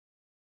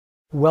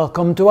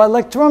Welcome to our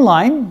lecture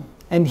online,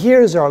 and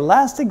here's our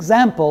last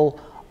example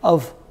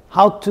of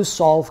how to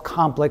solve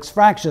complex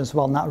fractions.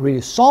 Well, not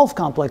really solve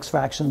complex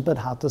fractions, but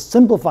how to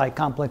simplify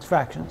complex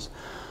fractions.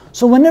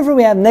 So whenever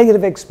we have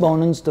negative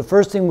exponents, the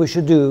first thing we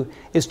should do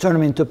is turn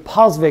them into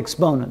positive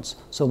exponents.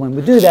 So when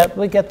we do that,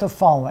 we get the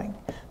following.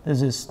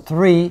 This is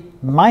 3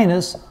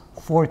 minus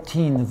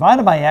 14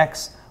 divided by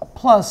x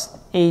plus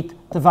 8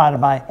 divided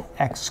by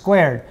x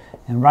squared.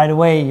 And right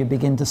away, you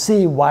begin to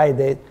see why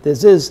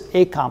this is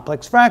a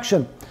complex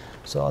fraction.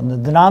 So in the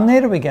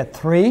denominator, we get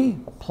 3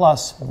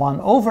 plus 1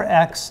 over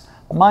x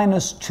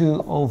minus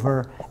 2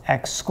 over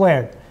x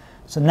squared.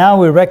 So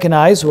now we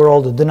recognize where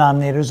all the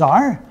denominators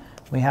are.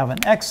 We have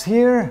an x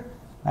here,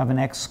 we have an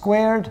x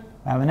squared,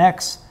 we have an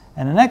x,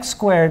 and an x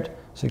squared.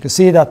 So you can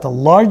see that the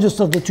largest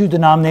of the two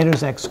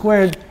denominators, x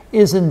squared,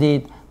 is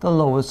indeed the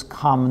lowest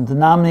common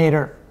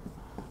denominator.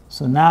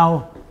 So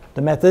now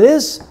the method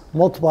is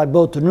multiply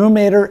both the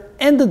numerator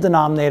and the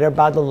denominator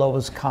by the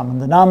lowest common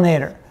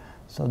denominator.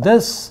 So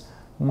this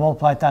we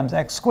multiply times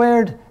x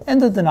squared, and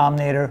the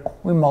denominator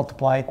we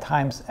multiply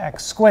times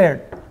x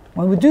squared.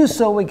 When we do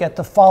so, we get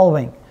the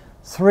following.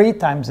 3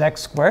 times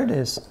x squared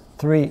is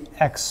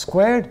 3x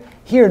squared.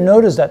 Here,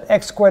 notice that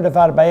x squared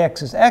divided by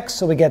x is x,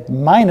 so we get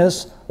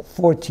minus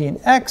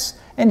 14x.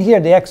 And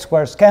here the x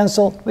squares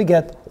cancel, we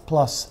get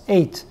plus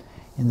 8.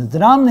 In the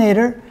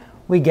denominator,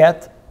 we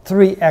get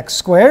 3x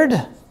squared.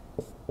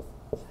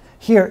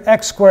 Here,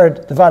 x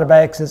squared divided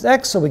by x is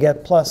x, so we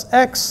get plus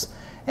x.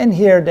 And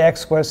here, the x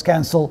squares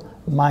cancel,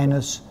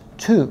 minus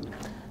 2.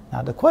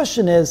 Now, the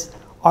question is,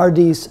 are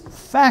these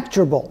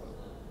factorable?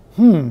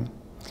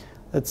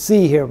 Let's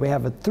see here. We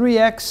have a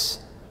 3x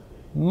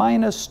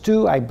minus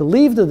 2. I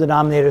believe the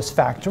denominator is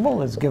factorable.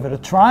 Let's give it a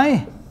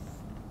try.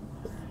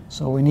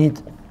 So we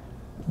need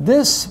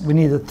this. We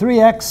need a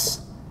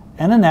 3x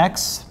and an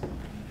x.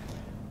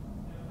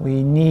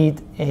 We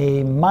need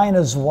a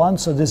minus 1,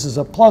 so this is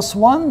a plus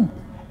 1.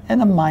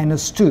 And a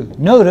minus 2.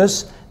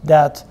 Notice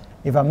that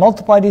if I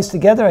multiply these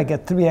together, I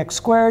get 3x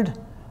squared,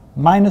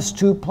 minus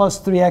 2 plus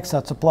 3x,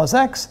 that's a plus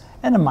x,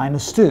 and a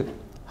minus 2.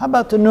 How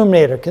about the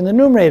numerator? Can the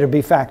numerator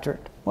be factored?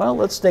 Well,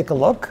 let's take a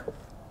look.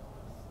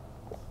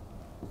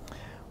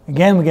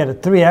 Again, we get a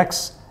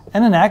 3x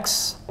and an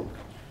x.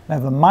 We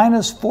have a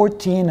minus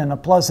 14 and a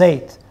plus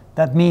 8.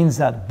 That means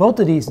that both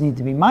of these need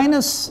to be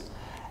minus,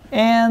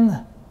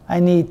 and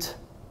I need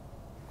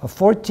a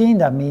 14.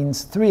 That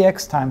means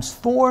 3x times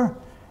 4.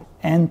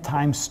 And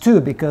times 2,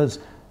 because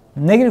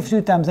negative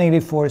 2 times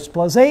negative 4 is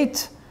plus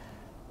 8.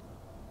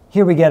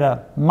 Here we get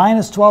a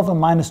minus 12, and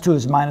minus 2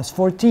 is minus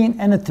 14,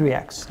 and a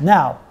 3x.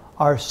 Now,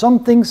 are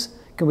some things,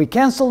 can we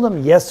cancel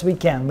them? Yes, we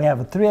can. We have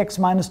a 3x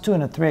minus 2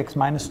 and a 3x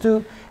minus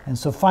 2. And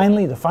so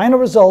finally, the final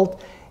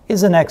result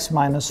is an x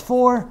minus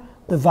 4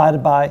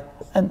 divided by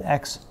an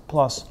x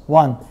plus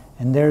 1.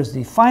 And there's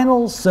the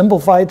final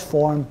simplified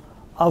form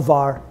of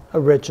our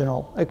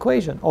original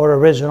equation, or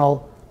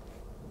original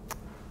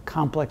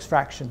complex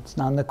fraction. It's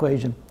not an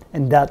equation,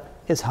 and that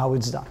is how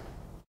it's done.